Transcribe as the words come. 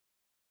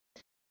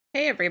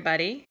Hey,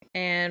 everybody,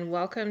 and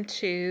welcome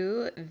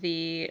to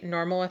the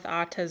Normal with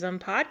Autism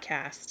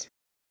podcast.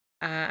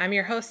 I'm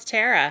your host,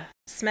 Tara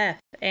Smith,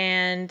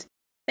 and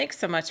thanks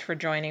so much for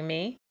joining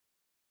me.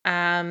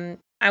 I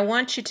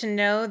want you to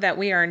know that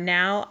we are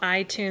now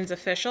iTunes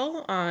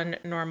official on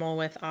Normal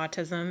with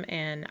Autism,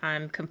 and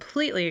I'm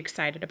completely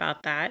excited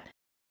about that.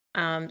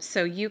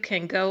 So you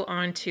can go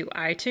onto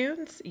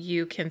iTunes,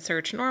 you can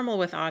search Normal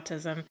with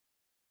Autism,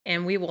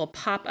 and we will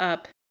pop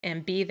up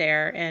and be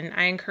there. And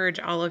I encourage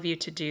all of you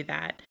to do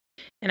that.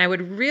 And I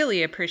would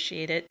really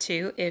appreciate it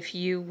too if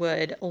you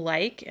would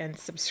like and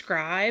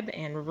subscribe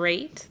and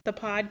rate the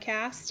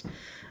podcast.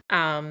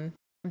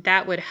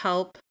 That would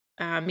help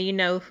me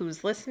know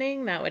who's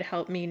listening. That would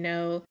help me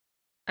know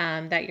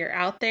that you're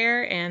out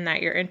there and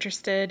that you're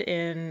interested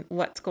in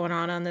what's going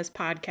on this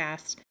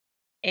podcast.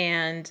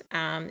 And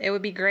it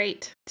would be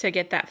great to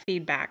get that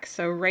feedback.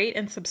 So rate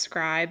and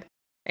subscribe.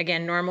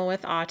 Again, Normal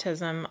with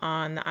Autism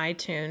on the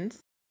iTunes.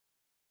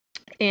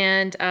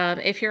 And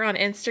if you're on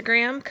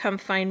Instagram, come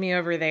find me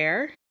over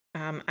there.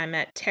 I'm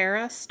at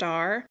Tara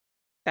Star.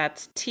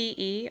 That's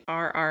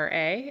TerraStarr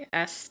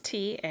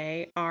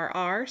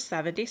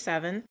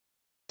 77.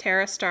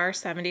 Tara Star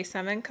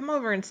 77. Come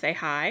over and say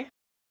hi.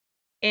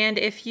 And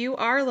if you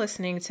are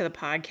listening to the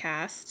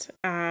podcast,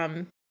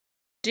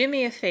 do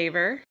me a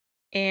favor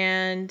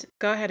and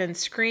go ahead and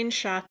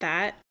screenshot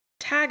that.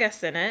 Tag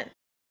us in it.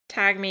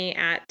 Tag me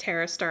at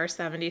TerraStar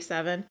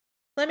 77.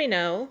 Let me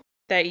know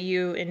that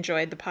you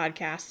enjoyed the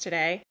podcast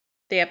today,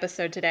 the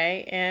episode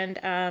today, and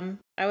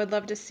I would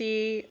love to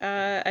see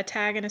a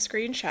tag and a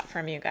screenshot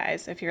from you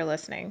guys if you're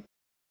listening.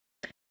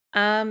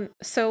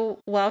 So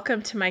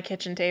welcome to my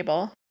kitchen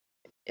table.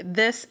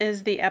 This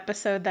is the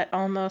episode that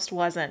almost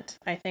wasn't.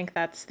 I think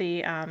that's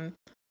the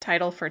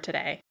title for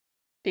today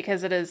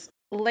because it is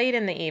late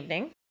in the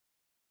evening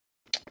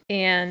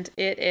and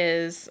it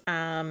is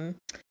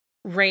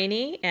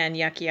rainy and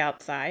yucky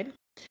outside.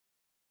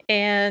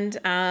 And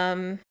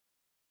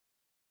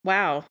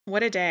wow,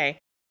 what a day.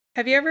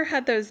 Have you ever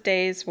had those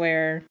days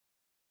where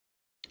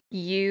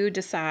you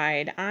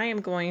decide, I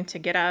am going to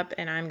get up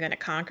and I'm going to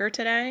conquer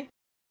today?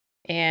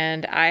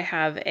 And I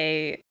have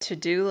a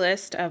to-do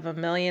list of a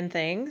million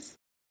things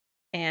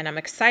and I'm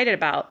excited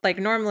about. Like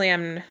normally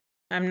I'm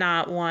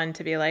not one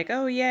to be like,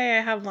 oh yay,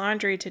 I have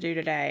laundry to do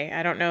today.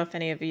 I don't know if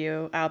any of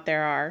you out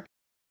there are.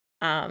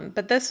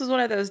 But this was one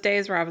of those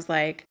days where I was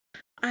like,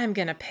 I'm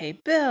going to pay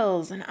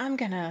bills and I'm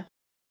going to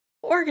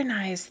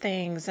organize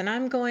things and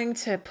I'm going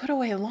to put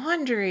away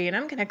laundry and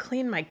I'm going to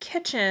clean my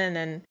kitchen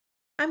and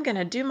I'm going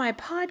to do my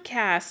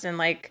podcast. And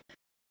like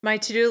my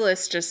to-do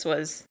list just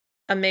was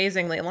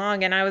amazingly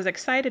long and I was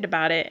excited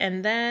about it.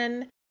 And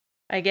then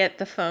I get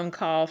the phone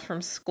call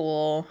from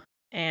school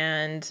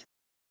and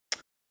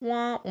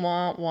wah,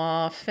 wah,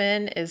 wah,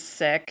 Finn is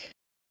sick.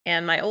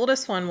 And my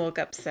oldest one woke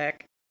up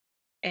sick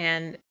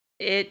and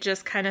it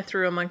just kind of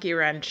threw a monkey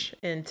wrench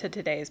into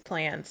today's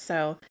plans.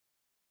 So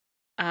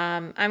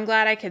I'm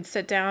glad I could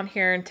sit down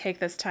here and take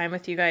this time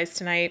with you guys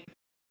tonight,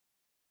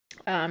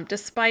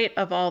 despite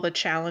of all the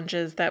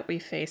challenges that we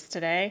face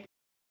today.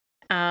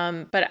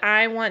 But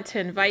I want to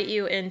invite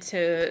you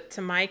into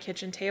my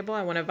kitchen table.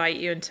 I want to invite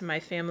you into my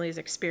family's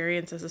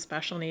experience as a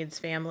special needs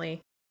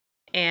family.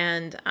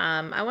 And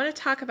I want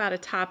to talk about a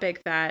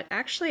topic that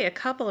actually a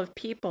couple of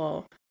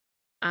people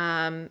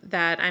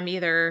that I'm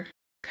either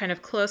kind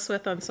of close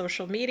with on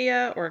social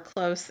media or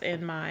close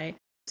in my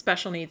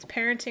special needs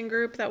parenting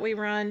group that we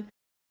run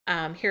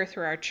here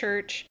through our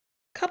church.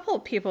 A couple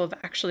of people have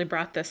actually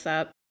brought this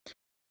up.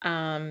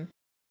 And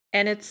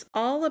it's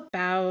all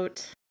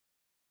about,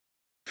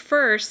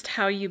 first,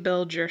 how you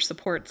build your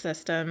support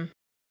system,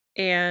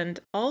 and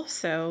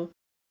also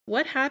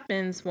what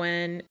happens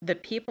when the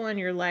people in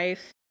your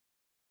life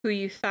who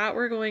you thought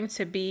were going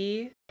to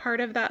be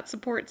part of that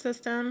support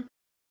system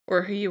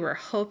or who you were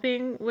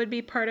hoping would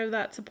be part of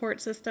that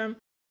support system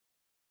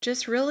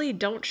just really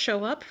don't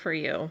show up for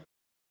you.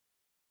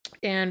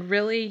 And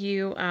really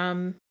you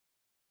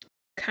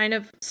kind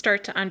of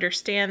start to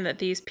understand that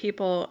these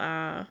people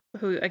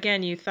who,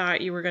 again, you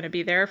thought you were going to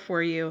be there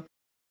for you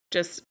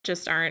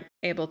just aren't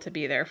able to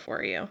be there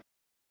for you.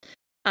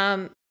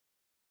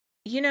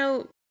 You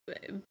know,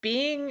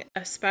 being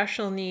a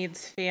special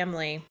needs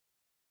family,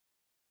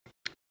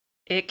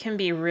 it can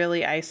be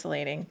really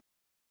isolating.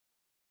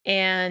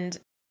 And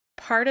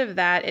part of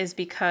that is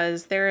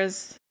because there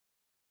is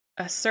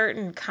a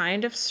certain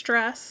kind of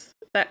stress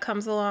that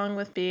comes along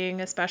with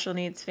being a special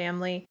needs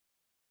family.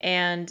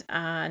 And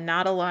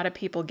not a lot of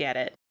people get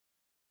it.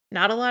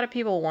 Not a lot of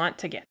people want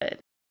to get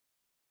it.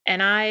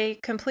 And I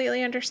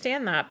completely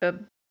understand that. But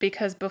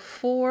because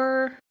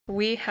before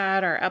we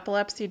had our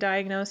epilepsy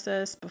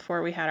diagnosis,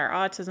 before we had our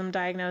autism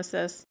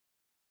diagnosis,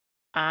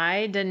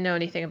 I didn't know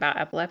anything about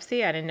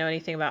epilepsy. I didn't know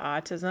anything about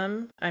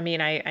autism. I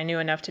mean, I knew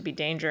enough to be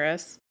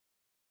dangerous.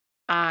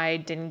 I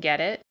didn't get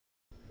it.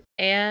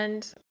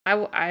 And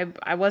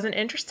I wasn't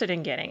interested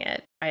in getting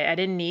it. I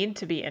didn't need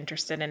to be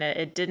interested in it.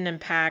 It didn't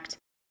impact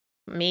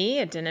me.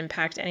 It didn't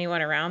impact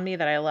anyone around me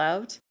that I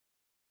loved.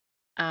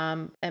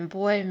 And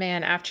boy,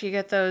 man, after you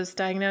get those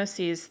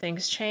diagnoses,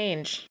 things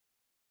change.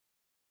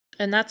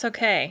 And that's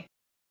okay.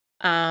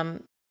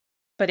 Um,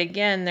 but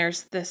again,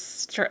 there's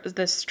this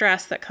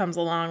stress that comes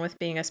along with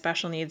being a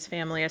special needs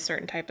family, a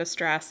certain type of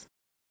stress.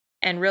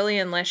 And really,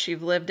 unless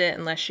you've lived it,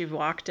 unless you've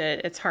walked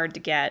it, it's hard to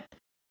get.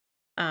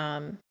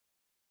 Um,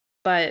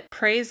 but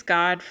praise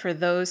God for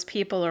those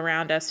people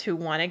around us who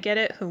want to get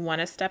it, who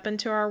want to step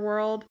into our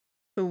world,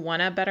 who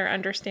want to better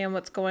understand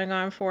what's going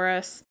on for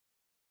us.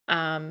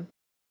 Um,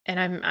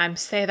 and I'm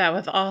say that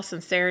with all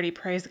sincerity.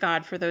 Praise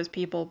God for those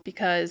people,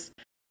 because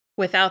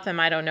without them,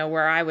 I don't know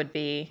where I would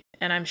be.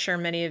 And I'm sure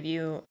many of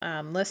you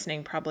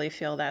listening probably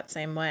feel that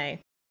same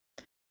way.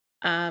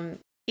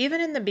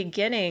 Even in the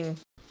beginning,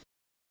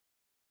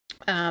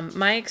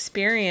 my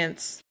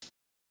experience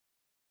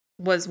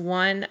was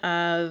one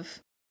of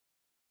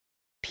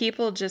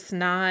people just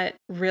not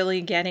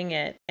really getting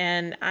it.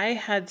 And I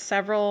had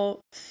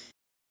several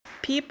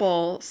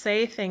people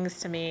say things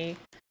to me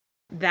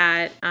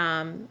that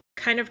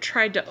kind of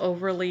tried to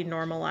overly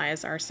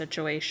normalize our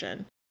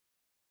situation.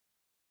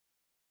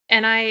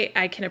 And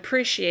I can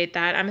appreciate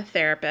that. I'm a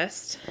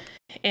therapist.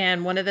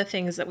 And one of the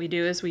things that we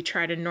do is we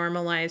try to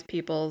normalize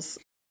people's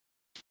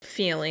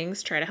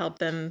feelings, try to help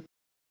them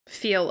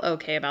feel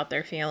okay about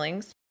their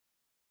feelings.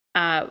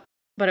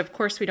 But of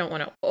course, we don't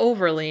want to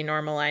overly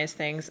normalize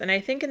things. And I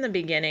think in the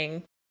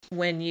beginning,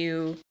 when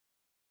you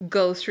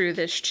go through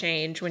this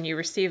change, when you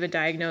receive a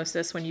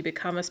diagnosis, when you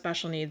become a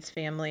special needs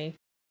family,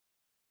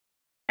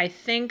 I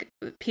think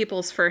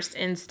people's first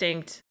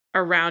instinct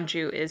around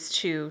you is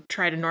to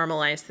try to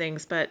normalize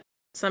things, but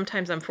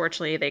sometimes,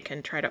 unfortunately, they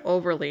can try to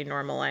overly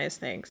normalize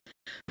things.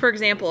 For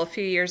example, a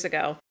few years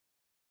ago,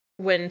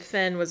 when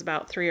Finn was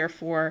about 3 or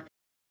 4,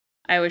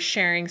 I was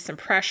sharing some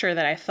pressure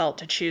that I felt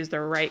to choose the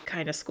right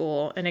kind of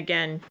school. And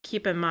again,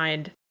 keep in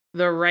mind,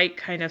 the right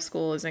kind of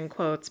school is in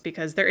quotes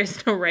because there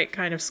is no right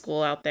kind of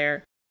school out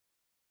there.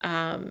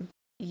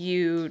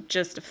 You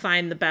just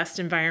find the best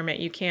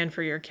environment you can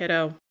for your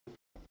kiddo,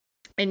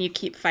 and you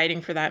keep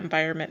fighting for that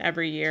environment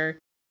every year.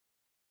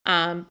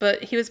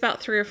 But he was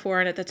about 3 or 4,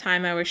 and at the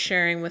time I was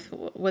sharing with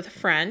a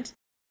friend,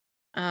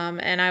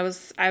 and I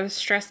was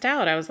stressed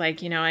out. I was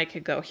like, I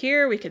could go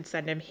here, we could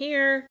send him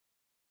here.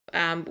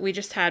 We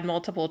just had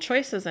multiple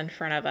choices in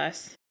front of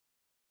us.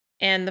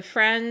 And the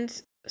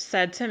friend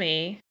said to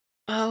me,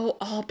 "Oh,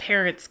 all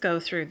parents go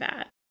through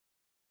that."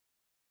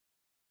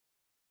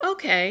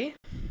 Okay.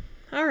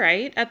 All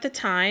right. At the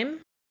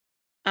time,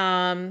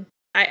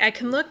 I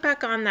can look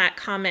back on that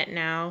comment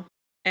now,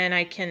 and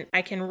I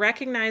can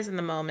recognize in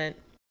the moment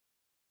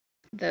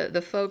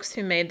the folks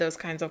who made those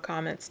kinds of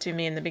comments to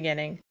me in the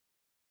beginning.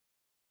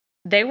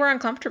 They were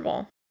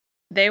uncomfortable.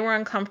 They were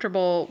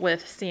uncomfortable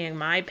with seeing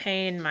my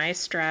pain, my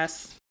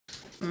stress,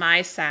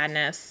 my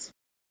sadness.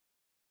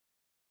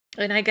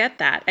 And I get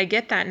that. I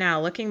get that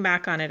now. Looking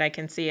back on it, I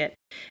can see it.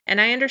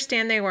 And I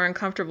understand they were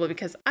uncomfortable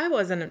because I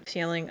wasn't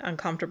feeling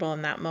uncomfortable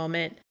in that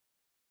moment.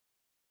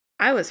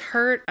 I was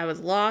hurt. I was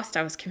lost.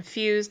 I was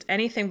confused.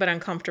 Anything but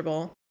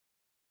uncomfortable.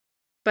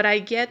 But I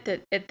get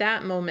that at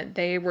that moment,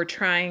 they were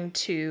trying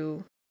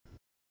to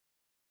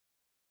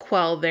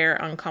quell their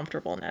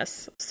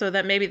uncomfortableness so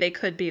that maybe they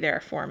could be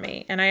there for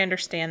me. And I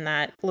understand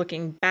that.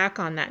 Looking back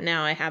on that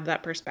now, I have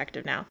that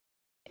perspective now.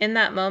 In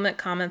that moment,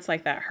 comments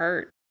like that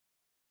hurt.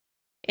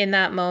 In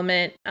that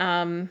moment,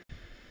 I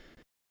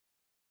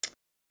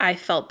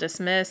felt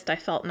dismissed. I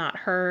felt not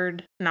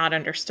heard, not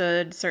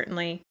understood,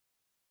 certainly.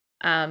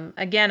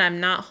 Again, I'm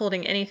not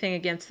holding anything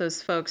against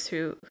those folks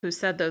who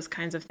said those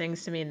kinds of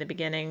things to me in the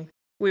beginning.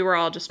 We were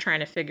all just trying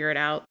to figure it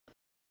out.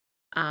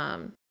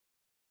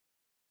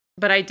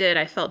 But I did.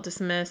 I felt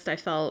dismissed. I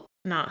felt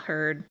not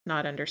heard,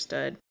 not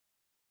understood.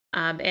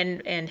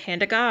 And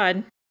hand to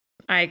God,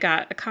 I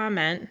got a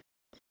comment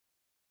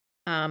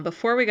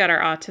before we got our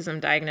autism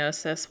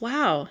diagnosis.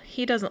 Wow,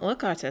 he doesn't look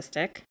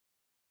autistic,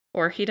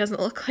 or he doesn't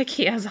look like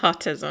he has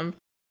autism.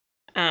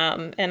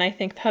 And I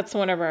think that's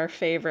one of our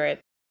favorite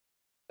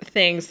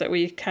things that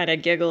we kind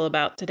of giggle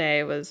about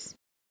today was,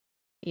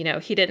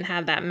 he didn't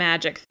have that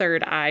magic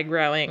third eye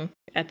growing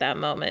at that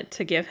moment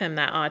to give him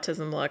that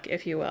autism look,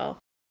 if you will.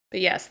 But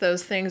yes,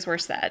 those things were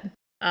said.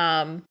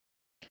 And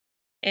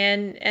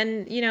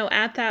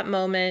at that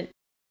moment,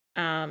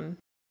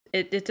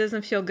 it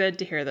doesn't feel good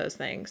to hear those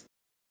things.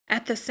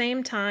 At the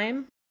same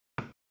time,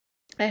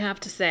 I have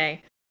to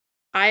say,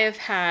 I have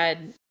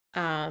had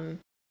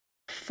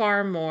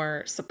far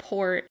more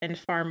support and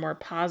far more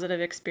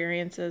positive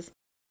experiences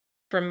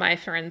from my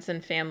friends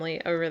and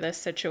family over this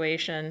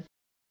situation,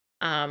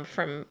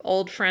 from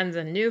old friends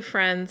and new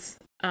friends.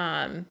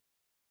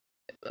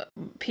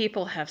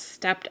 People have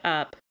stepped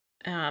up,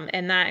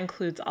 and that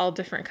includes all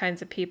different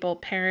kinds of people: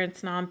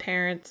 parents,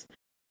 non-parents,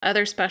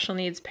 other special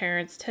needs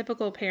parents,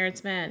 typical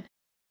parents. Man,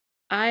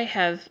 I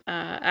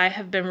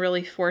have been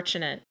really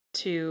fortunate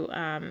to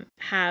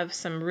have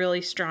some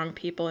really strong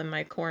people in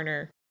my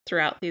corner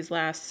throughout these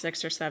last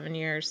 6 or 7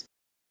 years.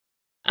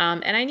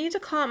 And I need to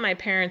call out my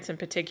parents in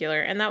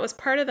particular. And that was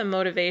part of the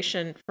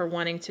motivation for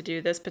wanting to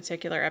do this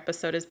particular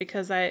episode, is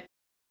because I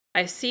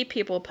see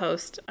people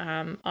post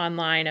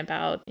online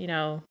about,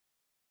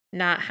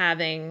 not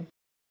having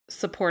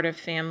supportive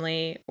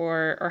family,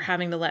 or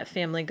having to let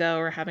family go,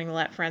 or having to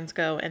let friends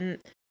go. And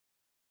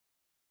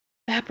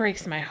that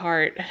breaks my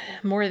heart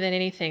more than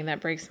anything. That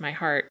breaks my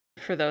heart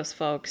for those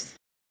folks.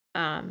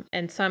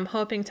 And so I'm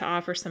hoping to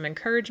offer some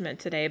encouragement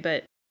today,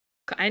 but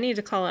I need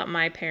to call out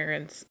my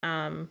parents.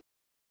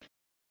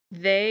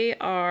 They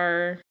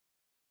are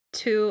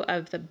two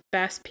of the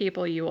best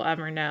people you will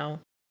ever know.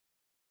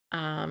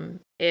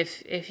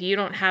 If you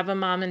don't have a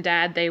mom and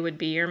dad, they would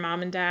be your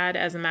mom and dad.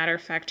 As a matter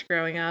of fact,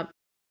 growing up,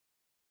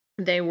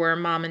 they were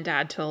mom and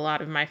dad to a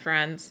lot of my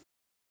friends.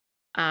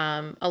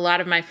 A lot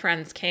of my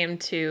friends came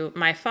to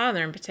my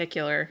father in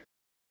particular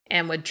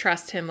and would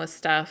trust him with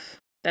stuff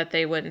that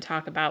they wouldn't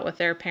talk about with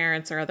their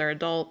parents or other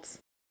adults.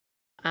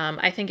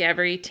 I think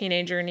every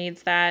teenager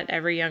needs that.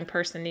 Every young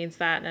person needs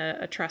that in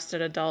a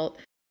trusted adult.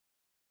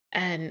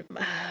 And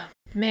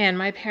man,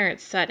 my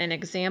parents set an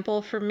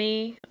example for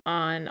me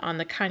on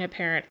the kind of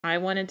parent I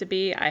wanted to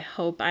be. I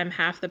hope I'm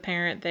half the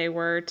parent they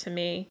were to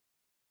me.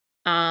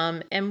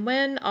 And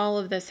when all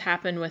of this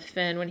happened with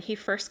Finn, when he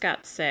first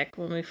got sick,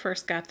 when we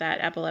first got that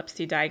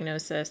epilepsy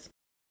diagnosis,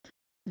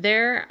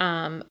 their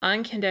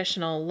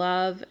unconditional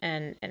love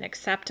and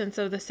acceptance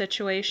of the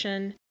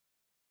situation,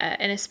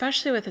 and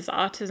especially with his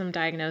autism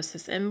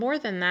diagnosis, and more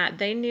than that,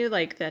 they knew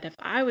like that if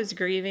I was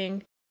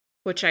grieving,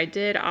 which I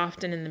did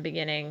often in the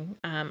beginning,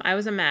 I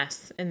was a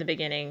mess in the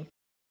beginning,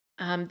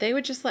 they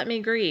would just let me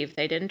grieve.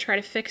 They didn't try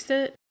to fix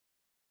it.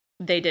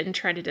 They didn't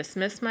try to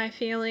dismiss my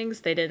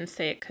feelings. They didn't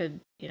say it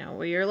could,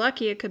 well, you're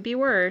lucky, it could be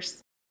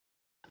worse.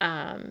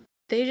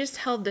 They just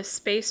held this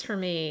space for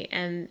me,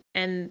 and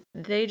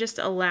they just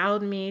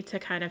allowed me to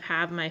kind of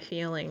have my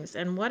feelings.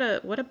 And what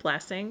a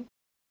blessing.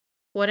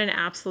 What an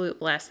absolute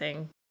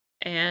blessing.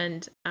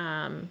 And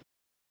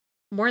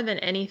more than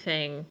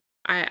anything,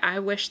 I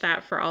wish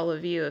that for all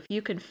of you. If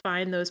you can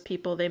find those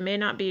people, they may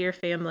not be your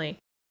family.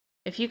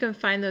 If you can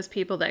find those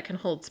people that can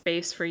hold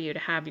space for you to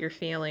have your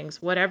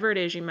feelings, whatever it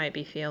is you might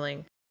be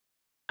feeling,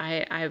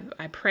 I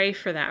pray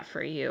for that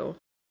for you.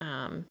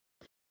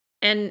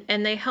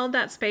 And they held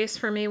that space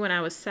for me when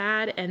I was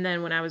sad, and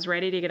then when I was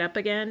ready to get up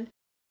again,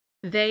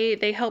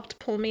 they helped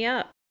pull me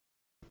up.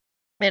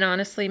 And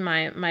honestly,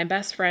 my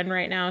best friend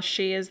right now,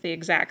 she is the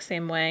exact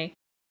same way.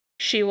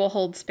 She will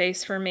hold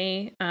space for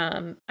me.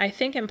 I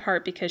think in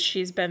part because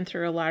she's been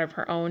through a lot of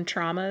her own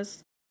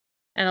traumas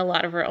and a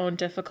lot of her own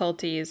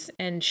difficulties,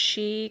 and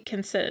she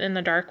can sit in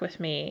the dark with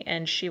me,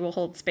 and she will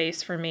hold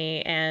space for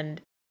me,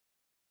 and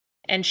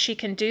she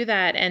can do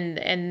that.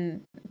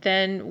 And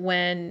then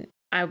when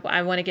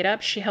I want to get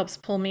up, she helps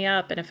pull me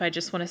up. And if I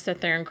just want to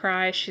sit there and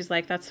cry, she's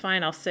like, that's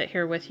fine. I'll sit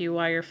here with you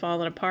while you're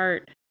falling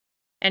apart.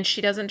 And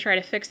she doesn't try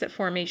to fix it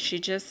for me.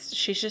 She's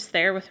just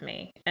there with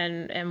me.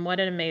 And what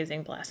an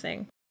amazing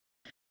blessing.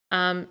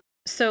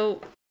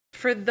 So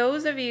for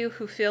those of you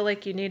who feel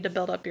like you need to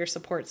build up your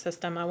support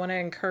system, I want to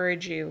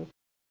encourage you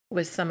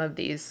with some of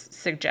these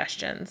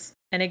suggestions.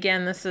 And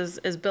again, this is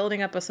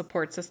building up a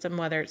support system,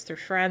 whether it's through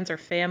friends or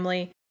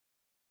family.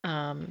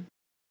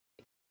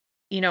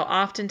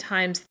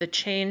 Oftentimes the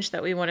change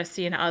that we want to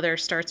see in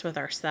others starts with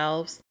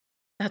ourselves.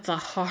 That's a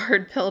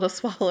hard pill to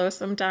swallow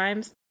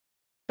sometimes,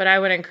 but I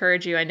would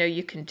encourage you. I know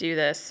you can do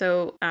this.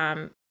 So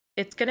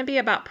it's going to be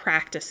about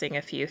practicing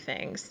a few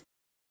things.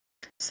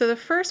 So the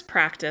first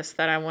practice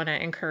that I want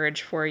to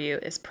encourage for you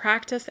is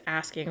practice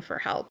asking for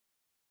help.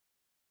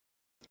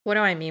 What do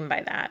I mean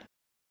by that?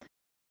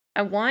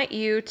 I want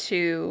you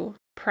to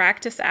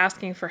practice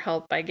asking for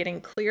help by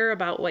getting clear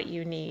about what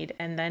you need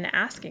and then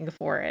asking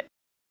for it.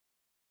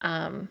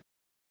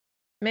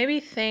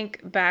 Maybe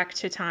think back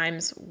to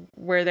times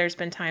where there's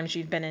been times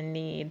you've been in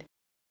need,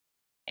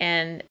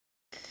 and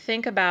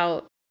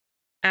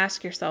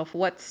ask yourself,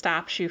 what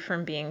stops you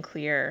from being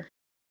clear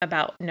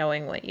about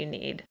knowing what you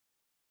need?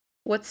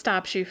 What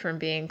stops you from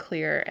being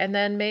clear? And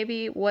then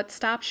maybe what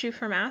stops you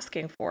from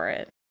asking for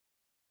it?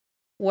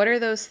 What are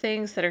those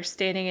things that are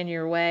standing in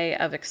your way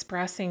of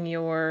expressing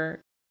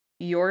your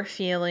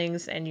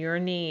feelings and your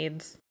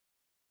needs?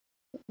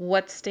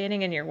 What's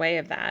standing in your way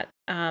of that?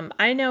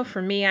 I know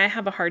for me, I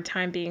have a hard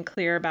time being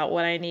clear about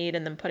what I need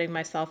and then putting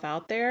myself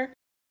out there,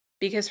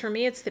 because for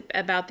me, it's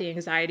about the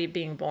anxiety of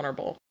being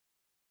vulnerable.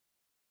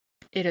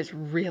 It is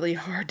really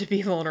hard to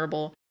be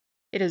vulnerable.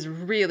 It is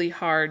really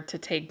hard to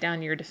take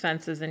down your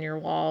defenses and your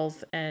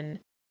walls and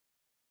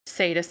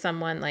say to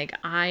someone like,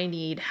 I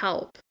need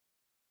help.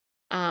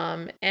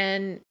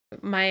 And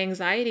my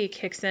anxiety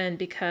kicks in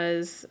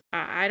because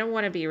I don't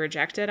want to be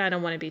rejected. I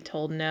don't want to be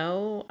told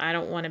no. I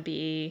don't want to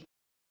be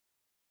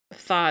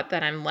thought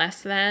that I'm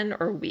less than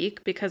or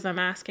weak because I'm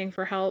asking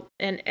for help.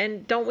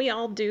 And don't we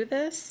all do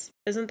this?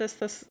 Isn't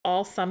this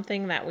all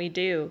something that we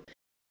do?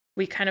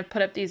 We kind of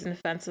put up these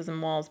defenses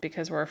and walls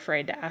because we're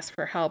afraid to ask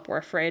for help. We're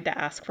afraid to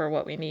ask for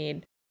what we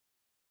need.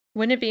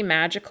 Wouldn't it be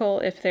magical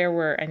if there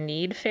were a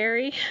need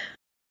fairy?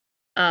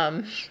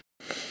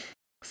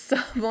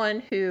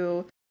 Someone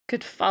who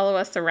could follow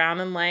us around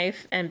in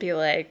life and be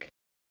like,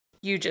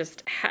 you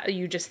just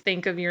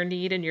think of your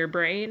need in your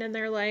brain, and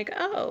they're like,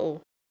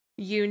 oh,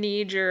 You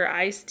need your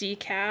iced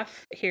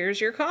decaf. Here's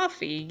your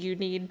coffee. You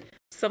need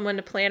someone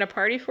to plan a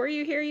party for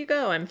you. Here you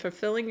go. I'm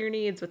fulfilling your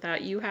needs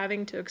without you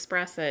having to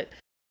express it.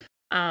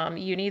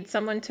 You need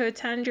someone to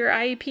attend your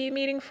IEP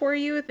meeting for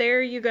you.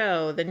 There you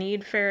go. The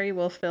need fairy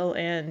will fill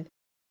in.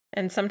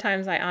 And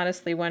sometimes I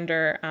honestly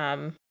wonder,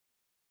 I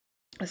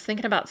was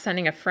thinking about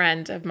sending a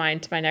friend of mine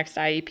to my next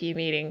IEP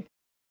meeting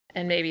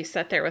and maybe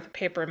sit there with a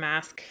paper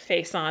mask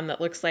face on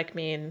that looks like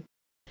me and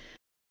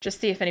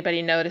just see if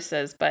anybody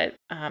notices. But,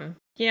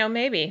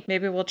 maybe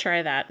we'll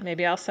try that.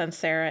 Maybe I'll send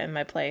Sarah in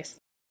my place.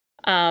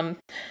 But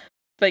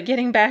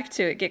getting back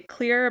to it, get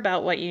clear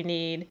about what you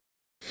need.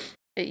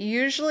 It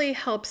usually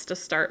helps to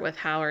start with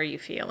how are you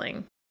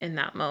feeling in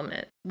that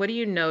moment? What do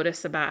you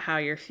notice about how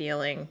you're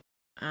feeling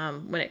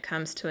when it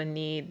comes to a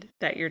need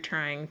that you're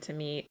trying to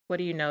meet? What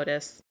do you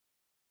notice?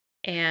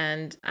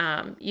 And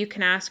you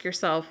can ask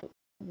yourself,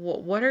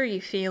 what are you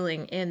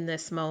feeling in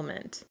this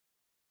moment?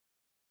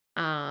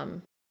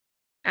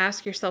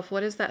 Ask yourself,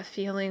 what does that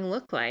feeling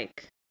look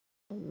like?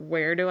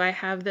 Where do I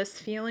have this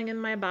feeling in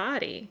my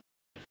body?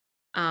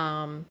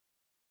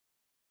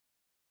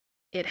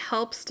 It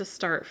helps to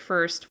start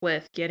first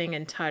with getting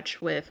in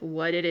touch with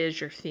what it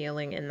is you're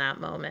feeling in that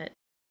moment.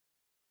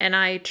 And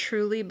I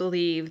truly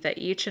believe that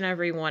each and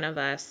every one of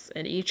us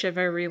and each of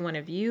every one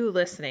of you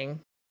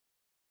listening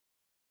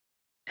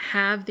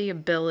have the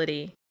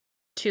ability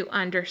to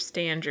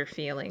understand your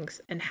feelings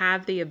and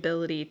have the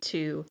ability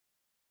to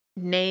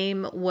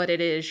name what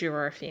it is you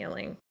are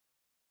feeling.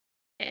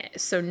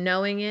 So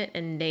knowing it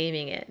and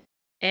naming it.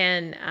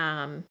 And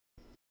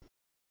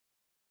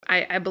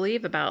I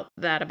believe about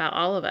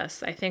all of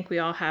us. I think we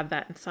all have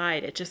that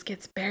inside. It just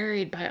gets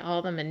buried by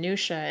all the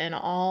minutia and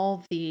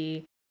all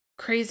the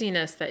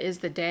craziness that is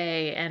the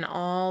day and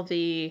all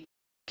the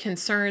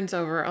concerns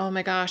over, oh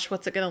my gosh,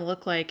 what's it going to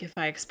look like if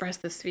I express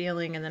this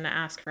feeling and then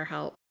ask for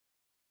help?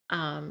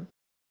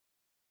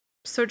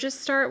 So just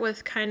start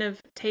with kind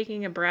of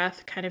taking a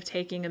breath, kind of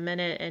taking a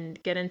minute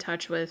and get in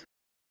touch with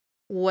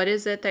what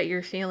is it that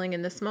you're feeling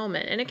in this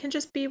moment. And it can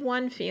just be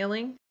one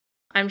feeling.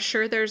 I'm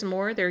sure there's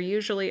more. There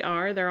usually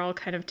are. They're all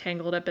kind of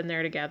tangled up in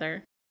there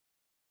together.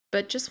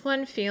 But just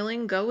one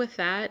feeling, go with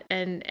that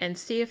and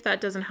see if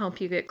that doesn't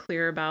help you get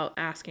clear about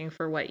asking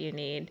for what you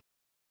need.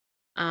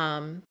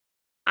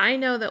 I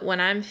know that when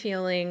I'm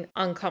feeling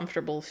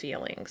uncomfortable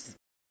feelings,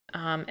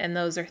 and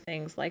those are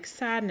things like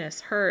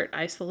sadness, hurt,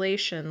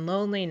 isolation,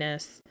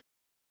 loneliness,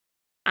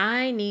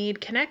 I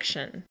need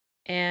connection.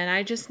 And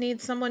I just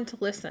need someone to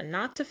listen,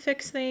 not to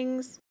fix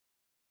things,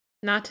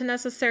 not to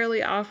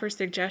necessarily offer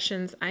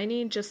suggestions. I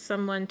need just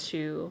someone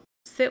to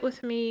sit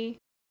with me,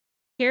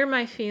 hear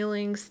my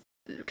feelings,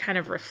 kind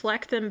of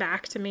reflect them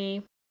back to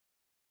me,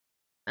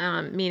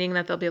 meaning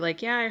that they'll be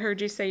like, yeah, I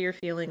heard you say you're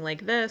feeling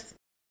like this.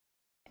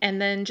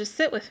 And then just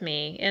sit with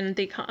me in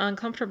the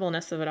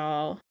uncomfortableness of it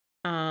all.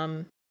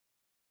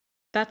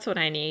 That's what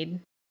I need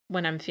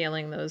when I'm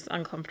feeling those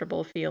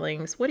uncomfortable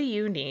feelings. What do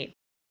you need?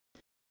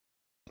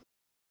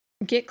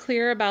 Get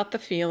clear about the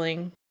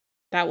feeling.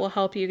 That will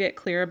help you get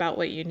clear about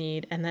what you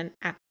need, and then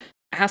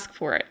ask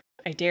for it.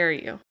 I dare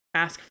you.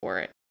 Ask for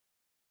it.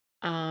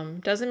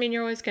 Doesn't mean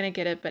you're always going to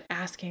get it, but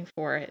asking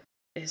for it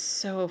is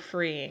so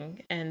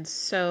freeing and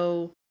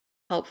so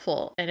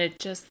helpful. And it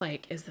just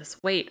is this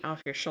weight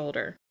off your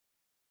shoulder.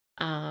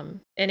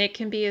 And it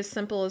can be as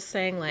simple as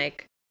saying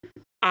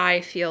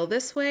I feel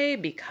this way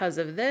because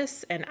of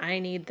this, and I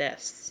need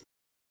this.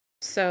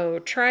 So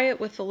try it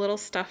with the little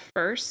stuff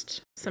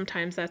first.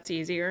 Sometimes that's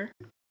easier.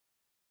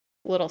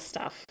 Little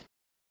stuff.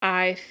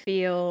 I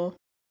feel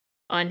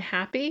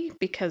unhappy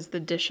because the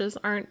dishes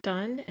aren't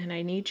done and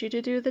I need you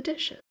to do the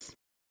dishes.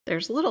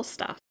 There's little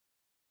stuff.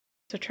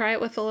 So try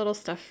it with the little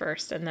stuff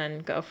first and then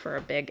go for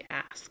a big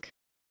ask.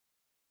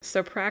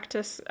 So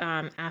practice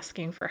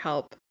asking for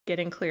help,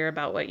 getting clear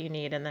about what you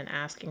need, and then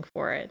asking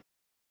for it.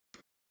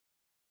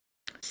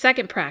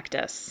 Second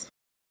practice.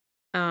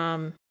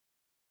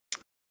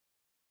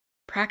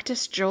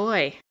 Practice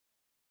joy.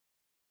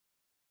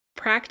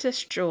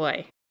 Practice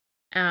joy.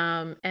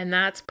 And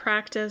that's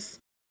practice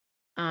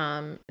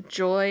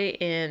joy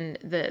in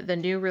the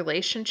new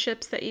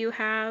relationships that you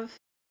have,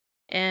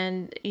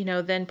 and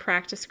then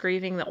practice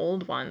grieving the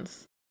old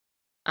ones.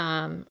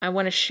 I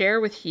want to share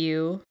with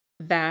you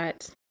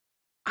that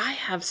I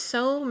have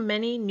so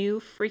many new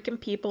freaking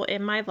people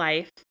in my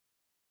life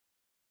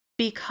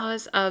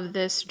because of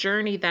this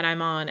journey that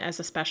I'm on as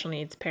a special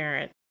needs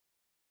parent,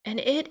 and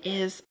it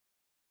is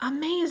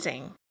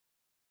amazing.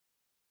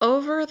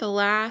 Over the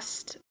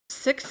last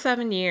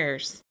 6-7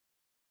 years,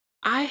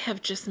 I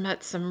have just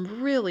met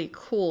some really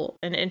cool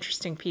and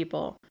interesting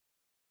people,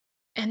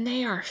 and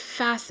they are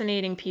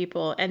fascinating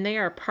people, and they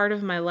are part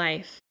of my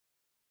life.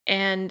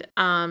 And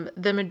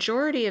the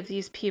majority of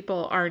these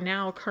people are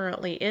now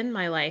currently in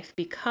my life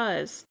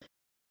because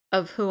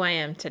of who I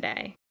am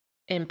today.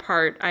 In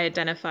part, I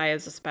identify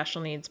as a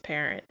special needs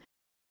parent.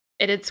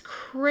 And it's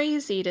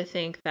crazy to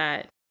think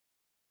that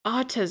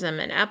autism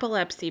and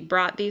epilepsy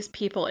brought these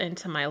people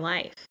into my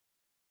life.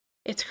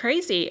 It's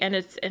crazy, and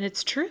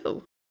it's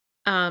true.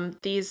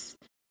 These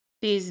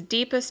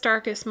deepest,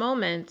 darkest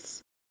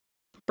moments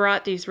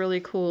brought these really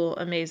cool,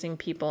 amazing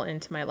people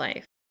into my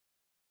life.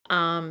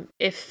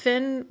 If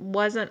Finn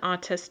wasn't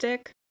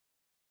autistic,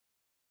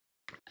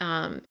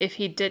 if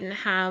he didn't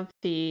have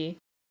the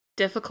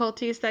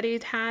difficulties that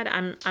he'd had,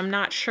 I'm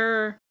not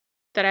sure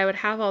that I would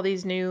have all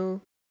these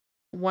new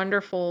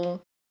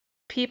wonderful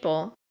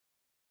people.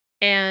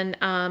 And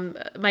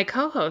my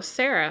co-host,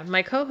 Sarah,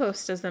 my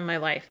co-host is in my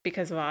life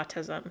because of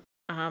autism.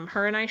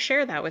 Her and I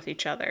share that with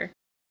each other.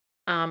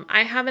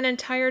 I have an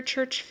entire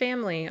church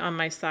family on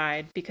my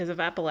side because of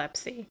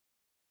epilepsy.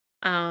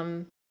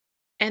 And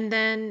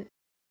then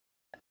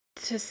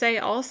to say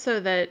also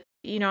that,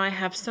 I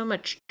have so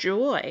much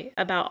joy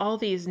about all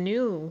these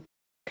new,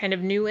 kind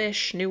of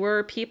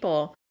newer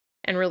people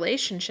and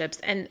relationships.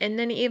 And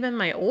then even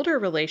my older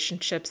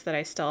relationships that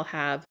I still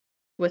have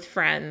with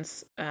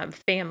friends,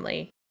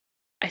 family,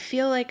 I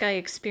feel like I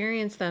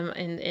experience them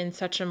in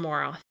such a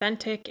more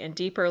authentic and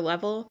deeper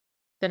level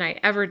than I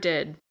ever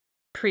did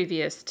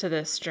previous to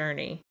this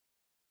journey.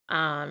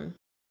 And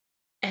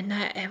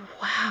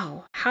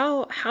wow,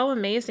 how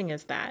amazing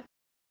is that?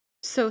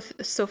 So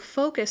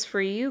focus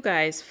for you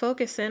guys,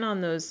 focus in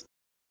on those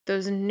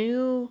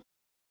new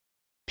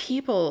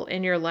people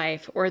in your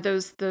life, or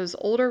those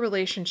older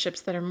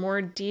relationships that are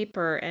more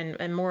deeper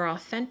and more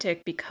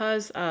authentic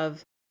because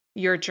of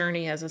your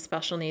journey as a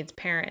special needs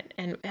parent.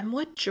 And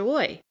what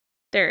joy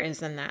there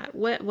is in that.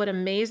 What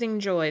amazing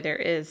joy there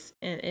is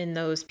in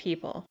those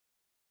people.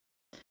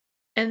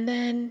 And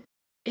then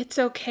it's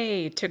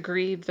okay to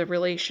grieve the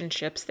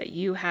relationships that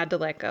you had to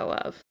let go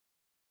of.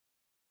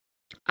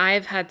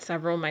 I've had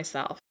several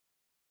myself,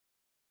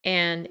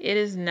 and it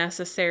is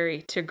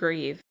necessary to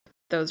grieve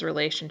those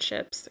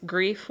relationships.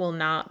 Grief will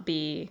not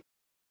be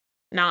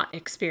not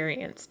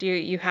experienced.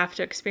 You have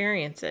to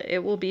experience it.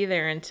 It will be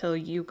there until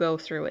you go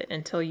through it,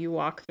 until you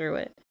walk through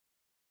it.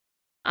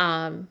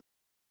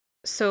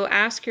 So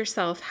ask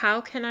yourself, how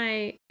can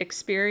I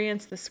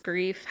experience this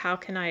grief? How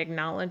can I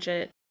acknowledge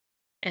it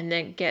and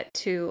then get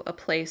to a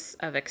place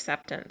of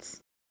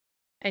acceptance?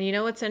 And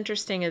what's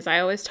interesting is I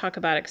always talk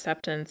about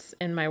acceptance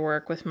in my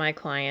work with my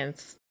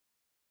clients.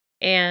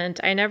 And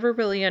I never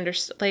really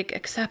understood, like,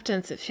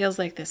 acceptance, it feels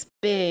like this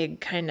big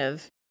kind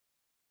of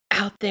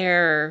out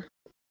there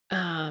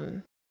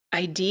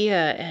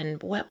idea.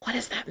 And what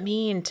does that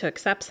mean to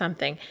accept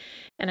something?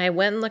 And I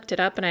went and looked it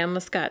up, and I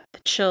almost got the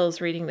chills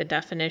reading the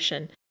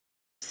definition.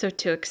 So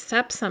to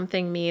accept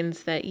something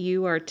means that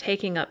you are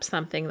taking up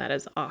something that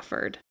is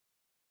offered.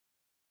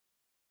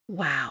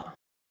 Wow.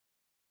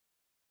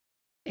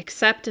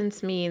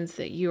 Acceptance means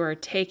that you are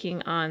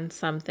taking on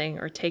something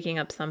or taking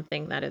up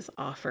something that is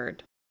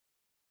offered.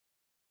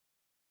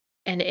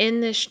 And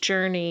in this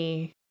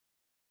journey,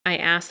 I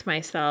ask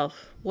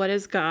myself, what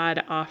is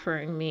God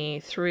offering me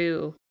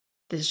through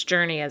this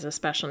journey as a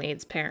special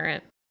needs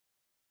parent?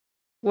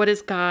 What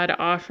is God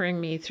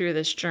offering me through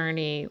this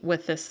journey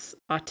with this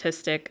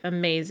autistic,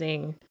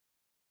 amazing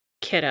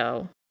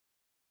kiddo?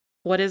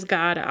 What is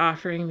God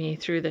offering me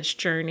through this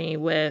journey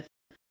with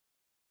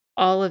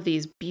all of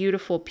these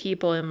beautiful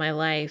people in my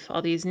life,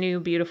 all these new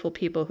beautiful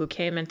people who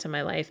came into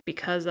my life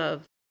because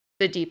of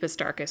the deepest,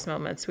 darkest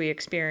moments we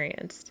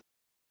experienced?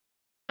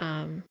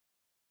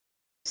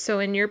 So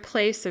in your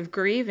place of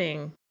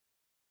grieving,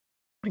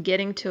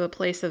 getting to a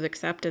place of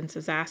acceptance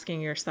is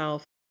asking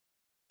yourself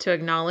to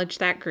acknowledge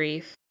that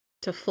grief,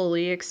 to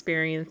fully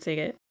experiencing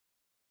it,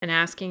 and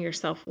asking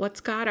yourself,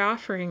 what's God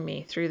offering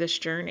me through this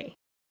journey?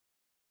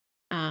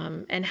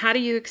 And how do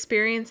you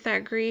experience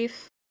that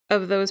grief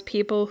of those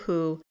people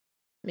who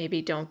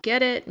maybe don't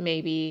get it,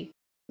 maybe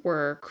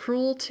were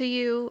cruel to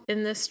you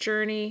in this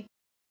journey,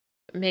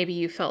 maybe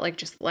you felt like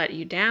just let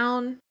you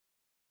down?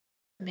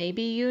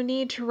 Maybe you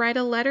need to write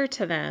a letter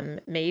to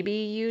them. Maybe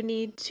you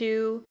need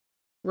to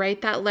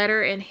write that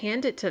letter and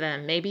hand it to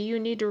them. Maybe you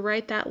need to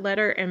write that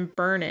letter and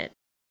burn it.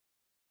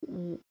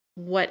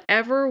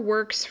 Whatever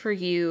works for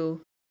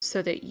you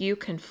so that you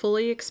can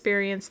fully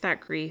experience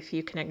that grief,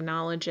 you can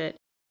acknowledge it,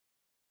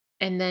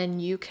 and then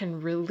you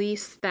can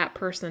release that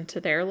person to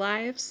their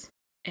lives,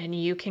 and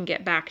you can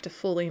get back to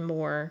fully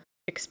more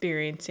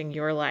experiencing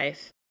your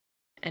life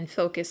and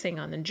focusing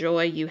on the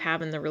joy you have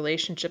in the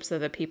relationships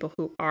of the people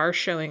who are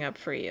showing up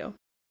for you.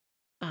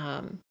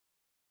 And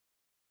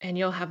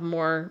you'll have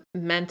more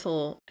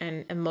mental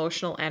and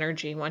emotional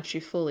energy once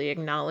you fully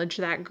acknowledge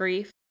that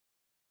grief,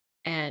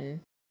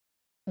 and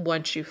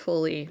once you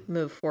fully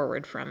move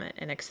forward from it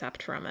and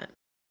accept from it.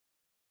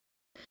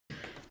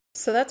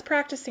 So that's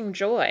practicing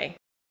joy.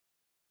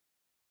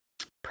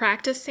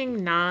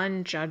 Practicing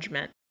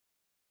non-judgment.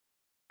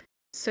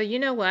 So you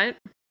know what?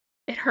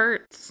 It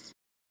hurts.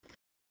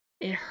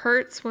 It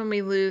hurts when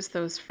we lose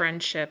those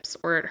friendships,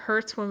 or it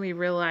hurts when we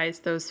realize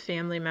those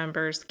family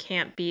members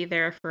can't be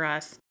there for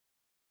us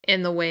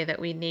in the way that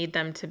we need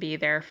them to be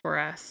there for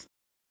us.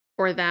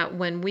 Or that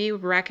when we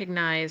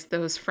recognize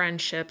those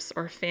friendships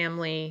or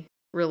family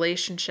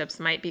relationships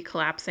might be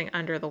collapsing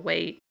under the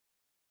weight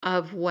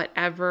of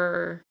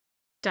whatever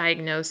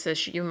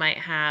diagnosis you might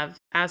have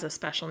as a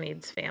special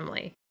needs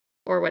family,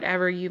 or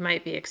whatever you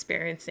might be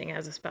experiencing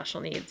as a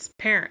special needs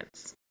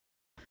parents.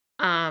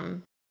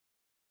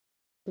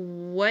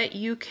 what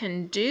you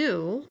can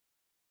do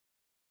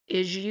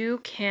is you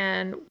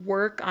can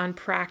work on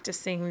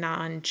practicing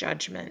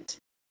non-judgment.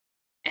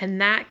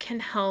 And that can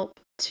help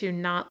to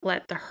not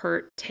let the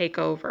hurt take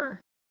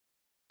over.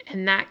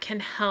 And that can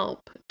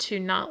help to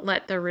not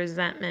let the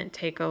resentment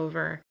take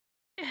over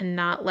and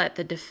not let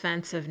the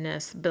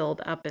defensiveness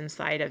build up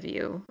inside of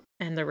you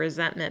and the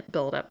resentment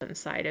build up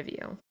inside of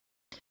you.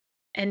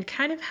 And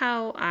kind of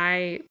how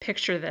I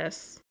picture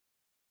this,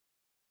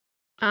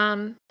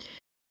 when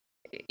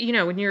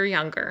you're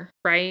younger,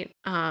 right?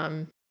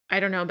 I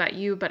don't know about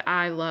you, but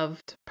I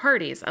loved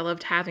parties. I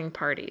loved having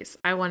parties.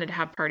 I wanted to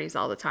have parties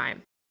all the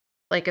time.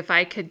 Like if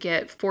I could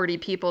get 40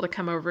 people to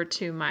come over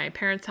to my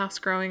parents' house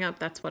growing up,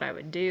 that's what I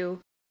would do.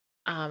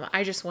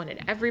 I just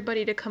wanted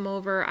everybody to come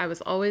over. I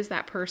was always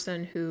that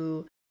person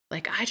who,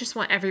 like, I just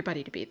want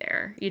everybody to be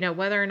there.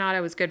 Whether or not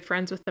I was good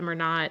friends with them or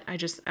not,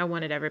 I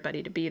wanted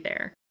everybody to be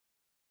there.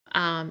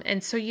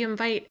 And so you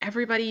invite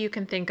everybody you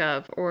can think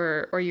of,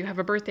 or you have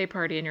a birthday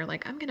party and you're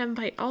like, I'm going to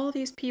invite all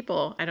these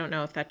people. I don't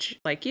know if that's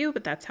like you,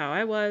 but that's how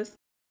I was.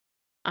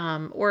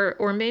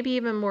 Or maybe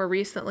even more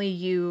recently,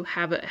 you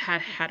have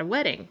had a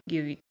wedding.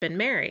 You've been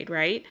married,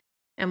 right?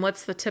 And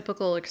what's the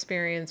typical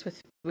experience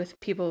with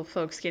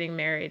folks getting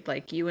married?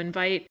 Like you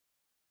invite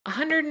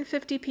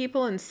 150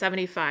 people and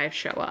 75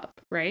 show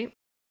up, right?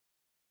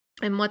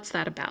 And what's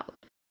that about?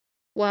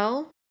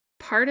 Well,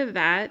 part of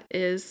that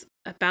is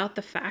about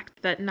the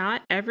fact that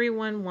not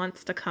everyone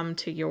wants to come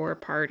to your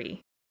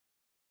party.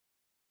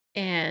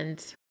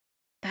 And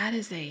that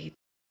is a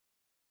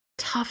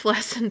tough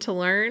lesson to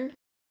learn.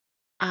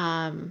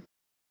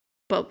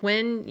 But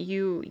when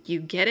you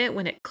get it,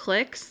 when it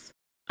clicks,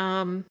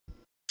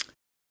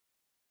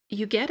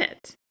 you get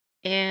it.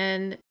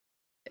 And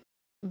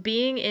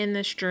being in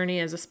this journey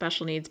as a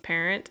special needs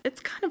parent, it's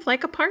kind of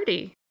like a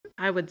party,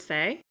 I would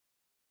say.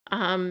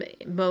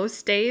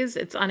 Most days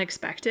it's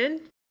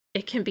unexpected.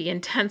 It can be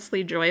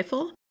intensely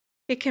joyful.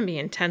 It can be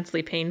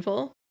intensely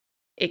painful.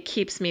 It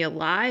keeps me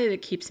alive.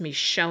 It keeps me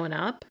showing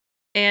up.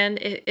 And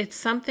it's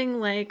something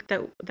like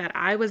that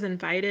I was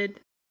invited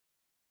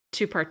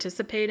to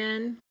participate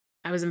in.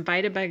 I was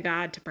invited by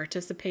God to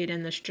participate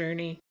in this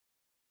journey.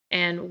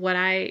 And what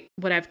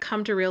I've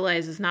come to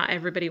realize is not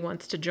everybody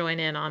wants to join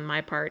in on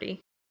my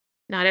party.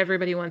 Not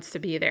everybody wants to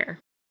be there.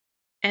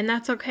 And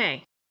that's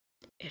okay.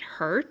 It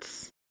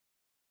hurts.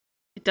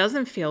 It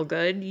doesn't feel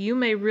good. You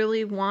may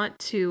really want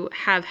to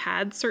have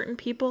had certain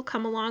people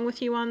come along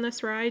with you on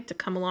this ride, to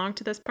come along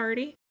to this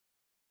party.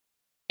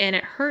 And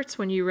it hurts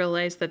when you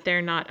realize that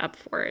they're not up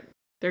for it.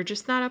 They're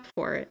just not up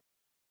for it.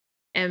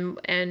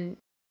 And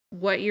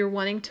what you're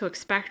wanting to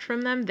expect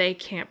from them, they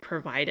can't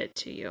provide it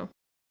to you.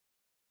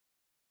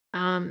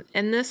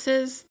 And this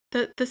is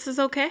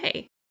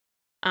okay.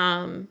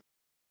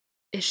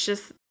 It's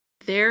just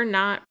they're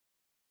not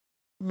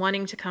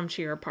wanting to come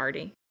to your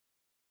party.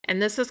 And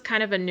this is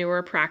kind of a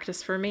newer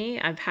practice for me.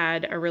 I've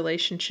had a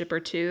relationship or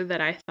two that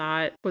I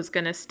thought was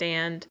going to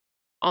stand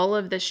all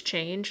of this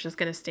change, was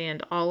going to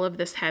stand all of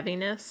this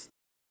heaviness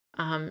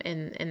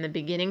in the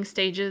beginning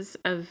stages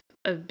of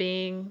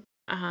being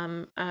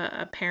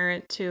a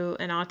parent to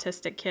an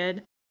autistic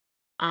kid.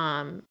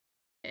 But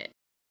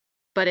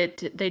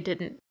they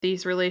didn't.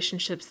 These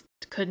relationships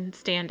couldn't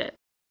stand it.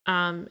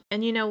 And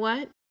you know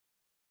what?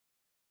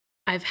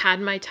 I've had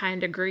my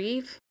time to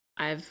grieve.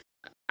 I've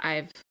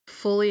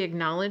fully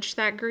acknowledged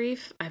that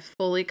grief. I've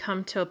fully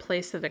come to a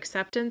place of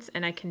acceptance,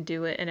 and I can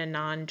do it in a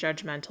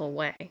non-judgmental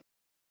way.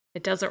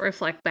 It doesn't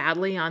reflect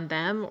badly on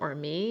them or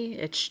me.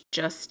 It's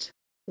just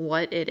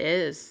what it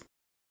is.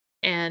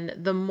 And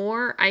the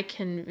more I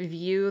can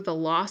view the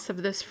loss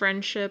of this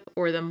friendship,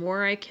 or the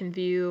more I can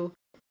view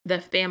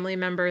the family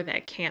member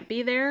that can't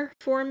be there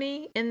for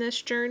me in this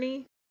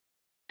journey,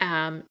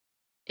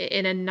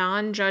 in a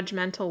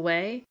non-judgmental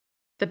way,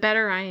 the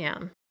better I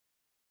am.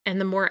 And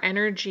the more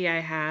energy I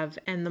have,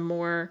 and the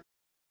more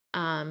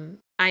I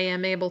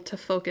am able to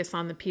focus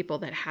on the people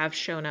that have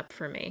shown up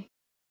for me.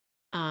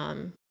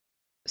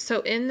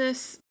 So in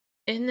this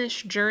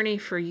journey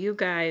for you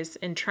guys,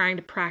 in trying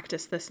to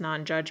practice this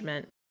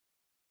non-judgment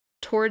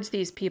towards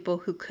these people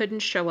who couldn't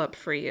show up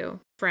for you,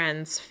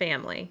 friends,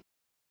 family,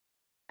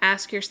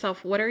 ask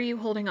yourself, what are you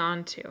holding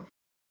on to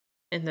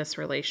in this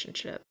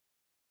relationship?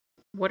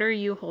 What are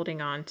you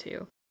holding on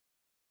to?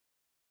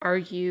 Are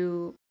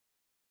you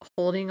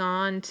holding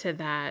on to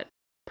that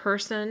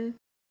person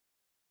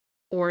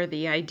or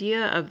the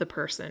idea of the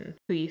person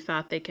who you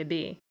thought they could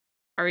be?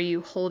 Are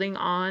you holding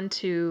on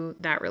to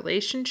that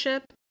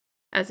relationship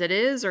as it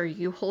is, or are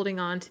you holding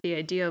on to the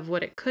idea of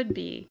what it could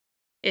be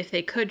if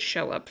they could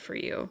show up for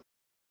you,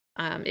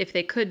 if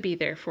they could be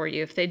there for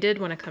you, if they did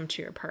want to come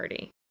to your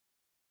party?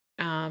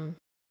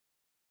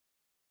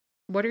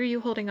 What are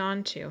you holding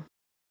on to?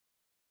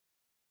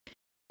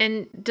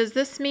 And does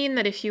this mean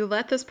that if you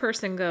let this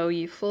person go,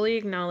 you fully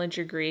acknowledge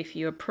your grief,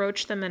 you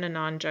approach them in a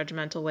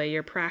non-judgmental way,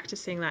 you're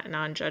practicing that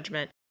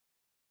non-judgment?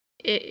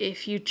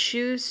 If you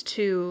choose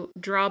to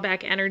draw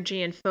back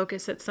energy and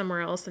focus it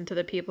somewhere else into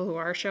the people who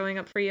are showing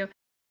up for you,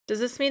 does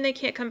this mean they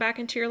can't come back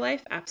into your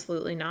life?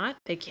 Absolutely not.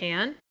 They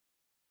can.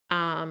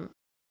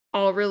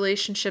 All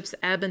relationships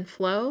ebb and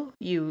flow.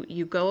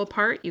 You go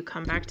apart, you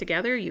come back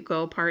together, you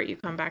go apart, you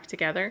come back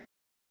together,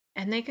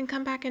 and they can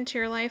come back into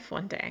your life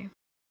one day.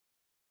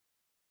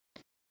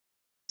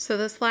 So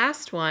this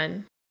last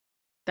one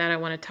that I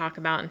want to talk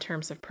about in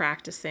terms of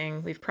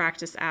practicing, we've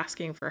practiced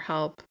asking for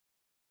help,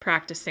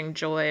 practicing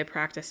joy,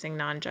 practicing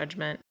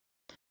non-judgment.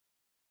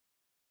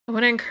 I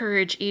want to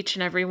encourage each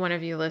and every one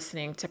of you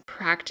listening to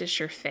practice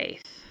your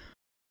faith.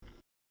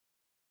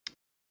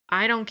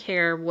 I don't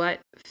care what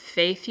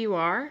faith you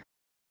are.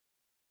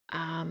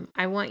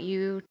 I want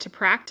you to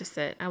practice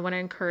it. I want to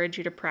encourage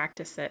you to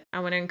practice it. I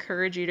want to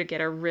encourage you to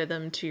get a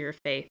rhythm to your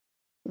faith,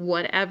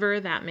 whatever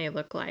that may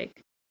look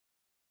like.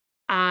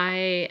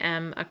 I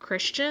am a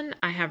Christian.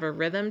 I have a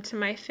rhythm to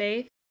my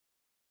faith.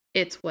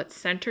 It's what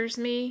centers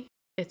me.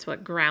 It's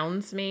what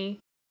grounds me,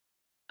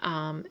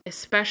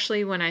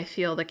 especially when I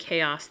feel the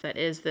chaos that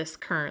is this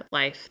current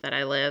life that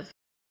I live.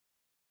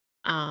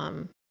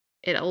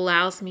 It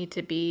allows me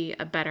to be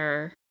a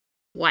better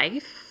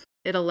wife.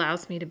 It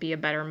allows me to be a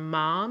better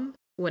mom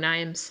when I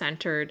am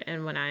centered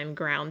and when I am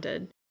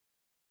grounded.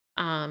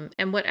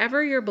 And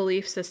whatever your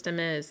belief system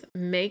is,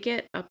 make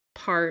it a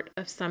part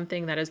of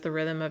something that is the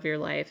rhythm of your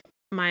life.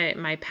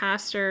 My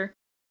pastor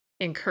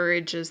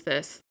encourages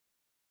this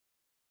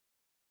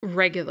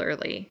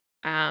regularly.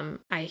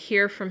 I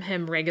hear from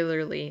him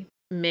regularly.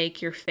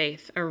 Make your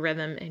faith a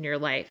rhythm in your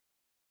life.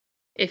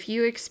 If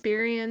you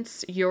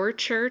experience your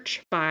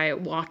church by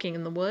walking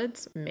in the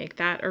woods, make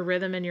that a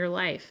rhythm in your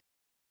life.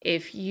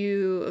 If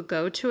you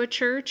go to a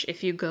church,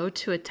 if you go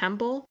to a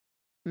temple,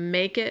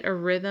 make it a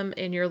rhythm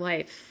in your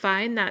life.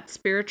 Find that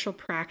spiritual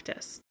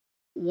practice,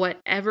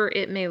 whatever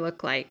it may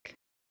look like.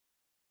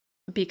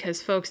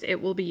 Because, folks,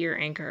 it will be your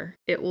anchor.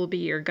 It will be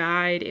your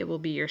guide. It will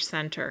be your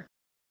center.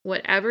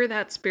 Whatever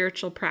that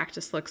spiritual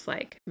practice looks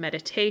like,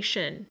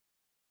 meditation,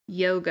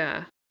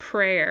 yoga,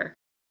 prayer.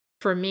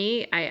 For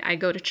me, I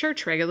go to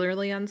church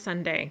regularly on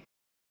Sunday,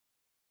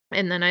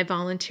 and then I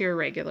volunteer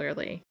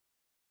regularly.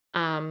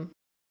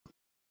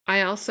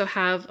 I also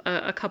have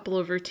a couple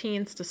of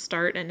routines to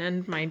start and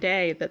end my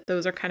day, that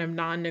those are kind of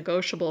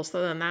non-negotiable.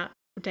 So then that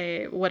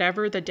day,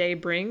 whatever the day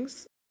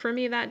brings for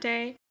me that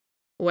day,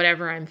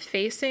 whatever I'm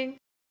facing,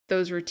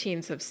 those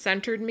routines have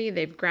centered me.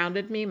 They've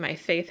grounded me. My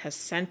faith has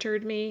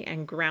centered me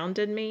and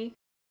grounded me.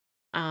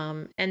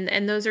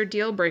 And those are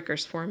deal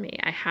breakers for me.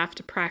 I have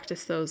to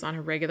practice those on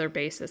a regular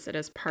basis. It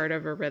is part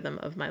of a rhythm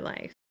of my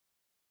life.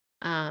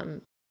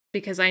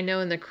 Because I know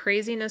in the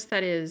craziness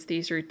that is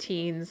these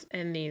routines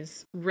and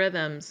these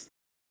rhythms,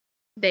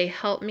 they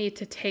help me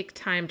to take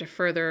time to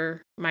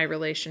further my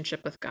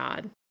relationship with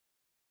God.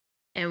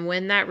 And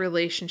when that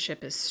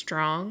relationship is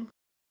strong,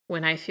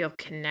 when I feel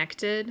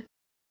connected,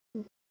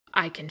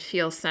 I can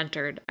feel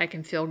centered, I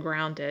can feel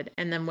grounded.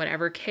 And then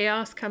whatever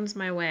chaos comes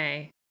my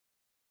way,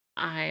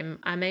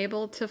 I'm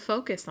able to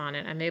focus on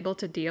it. I'm able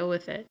to deal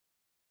with it.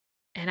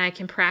 And I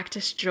can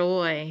practice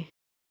joy,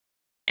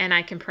 and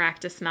I can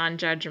practice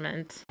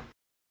non-judgment,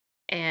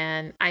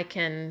 and I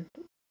can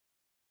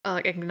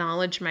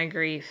acknowledge my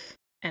grief,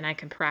 and I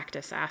can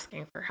practice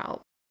asking for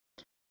help.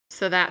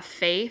 So that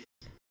faith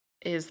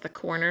is the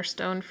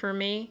cornerstone for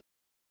me,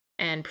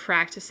 and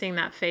practicing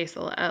that faith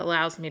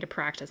allows me to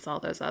practice all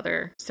those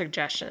other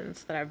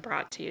suggestions that I've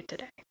brought to you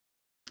today.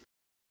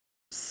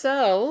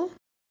 So,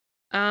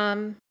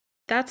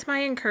 that's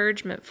my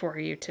encouragement for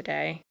you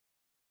today.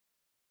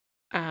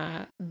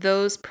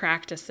 Those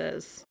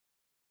practices,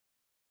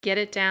 get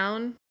it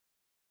down,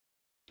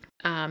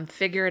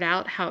 figure it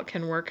out how it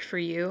can work for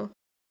you.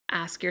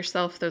 Ask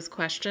yourself those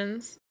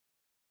questions.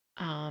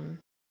 I'm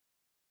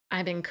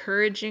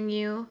encouraging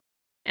you,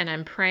 and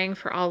I'm praying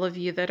for all of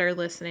you that are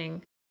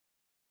listening.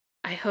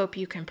 I hope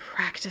you can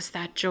practice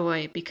that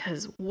joy,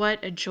 because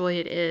what a joy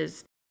it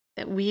is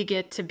that we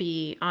get to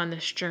be on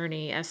this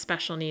journey as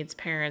special needs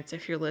parents.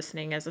 If you're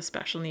listening as a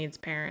special needs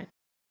parent,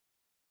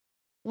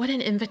 what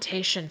an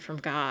invitation from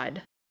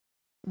God.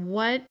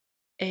 What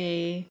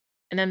an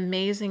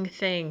amazing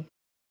thing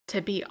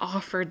to be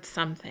offered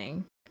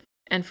something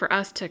and for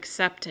us to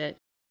accept it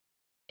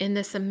in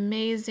this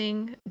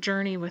amazing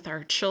journey with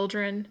our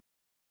children,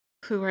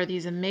 who are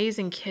these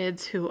amazing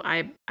kids who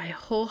I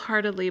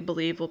wholeheartedly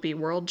believe will be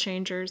world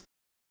changers.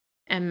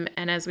 And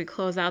as we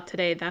close out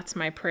today, that's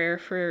my prayer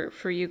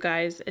for you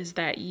guys, is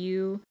that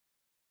you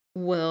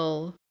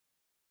will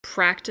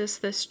practice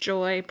this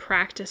joy,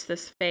 practice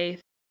this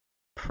faith,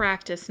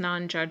 practice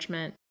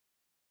non-judgment,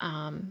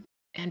 and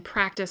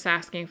practice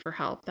asking for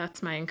help.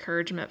 That's my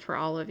encouragement for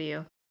all of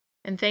you.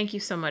 And thank you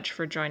so much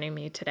for joining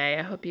me today.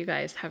 I hope you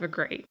guys have a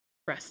great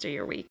rest of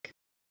your week.